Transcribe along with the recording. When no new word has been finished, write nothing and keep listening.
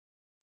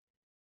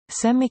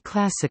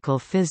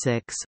Semiclassical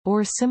physics,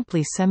 or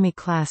simply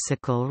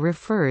semiclassical,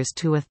 refers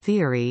to a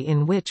theory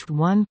in which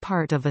one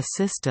part of a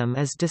system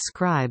is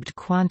described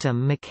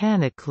quantum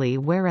mechanically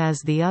whereas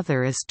the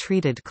other is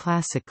treated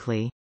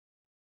classically.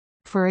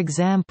 For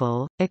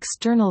example,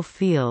 external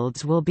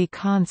fields will be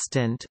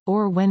constant,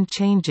 or when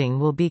changing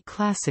will be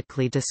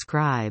classically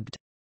described.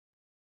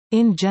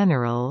 In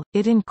general,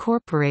 it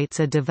incorporates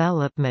a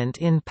development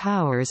in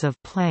powers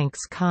of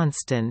Planck's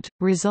constant,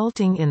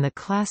 resulting in the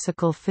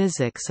classical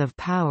physics of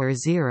power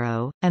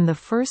zero, and the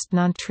first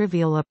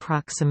nontrivial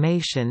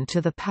approximation to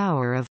the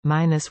power of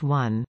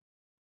 -1.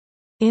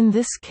 In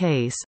this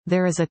case,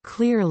 there is a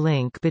clear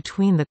link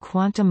between the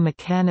quantum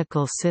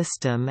mechanical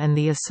system and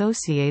the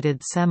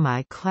associated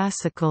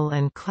semi-classical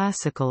and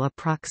classical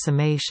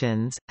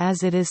approximations,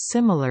 as it is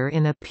similar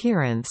in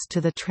appearance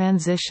to the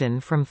transition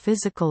from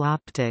physical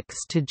optics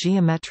to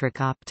geometric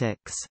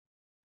optics.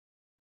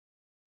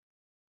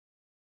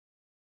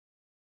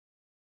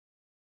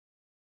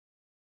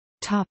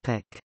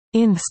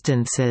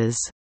 Instances.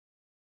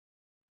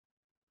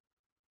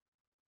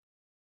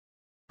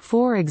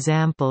 Four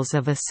examples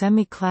of a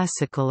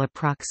semiclassical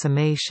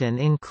approximation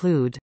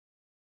include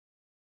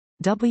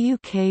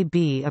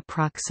WKB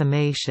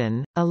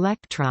approximation,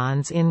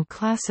 electrons in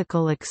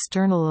classical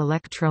external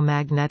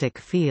electromagnetic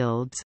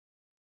fields.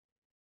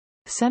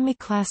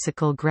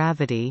 Semiclassical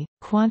gravity,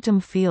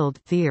 quantum field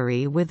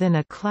theory within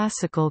a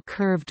classical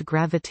curved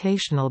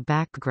gravitational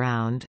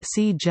background,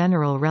 see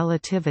general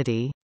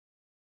relativity.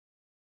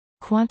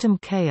 Quantum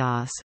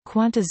chaos,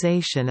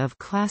 quantization of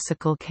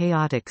classical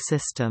chaotic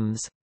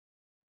systems.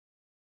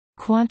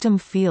 Quantum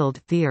field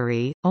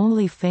theory,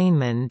 only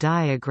Feynman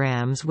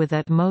diagrams with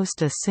at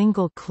most a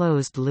single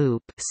closed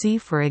loop, see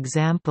for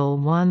example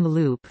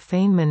one-loop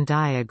Feynman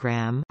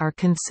diagram, are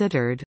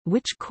considered,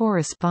 which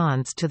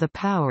corresponds to the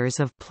powers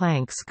of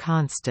Planck's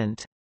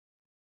constant.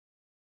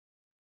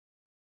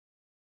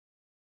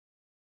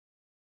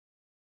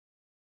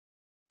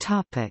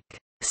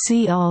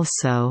 See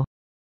also: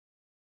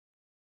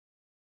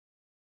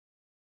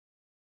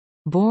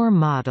 Bohr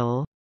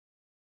model,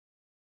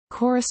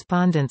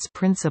 correspondence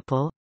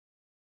principle,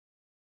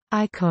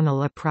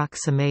 iconal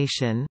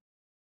approximation,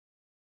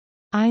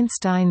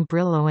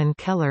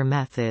 Einstein-Brillouin-Keller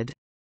method,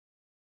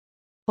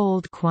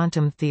 old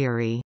quantum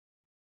theory.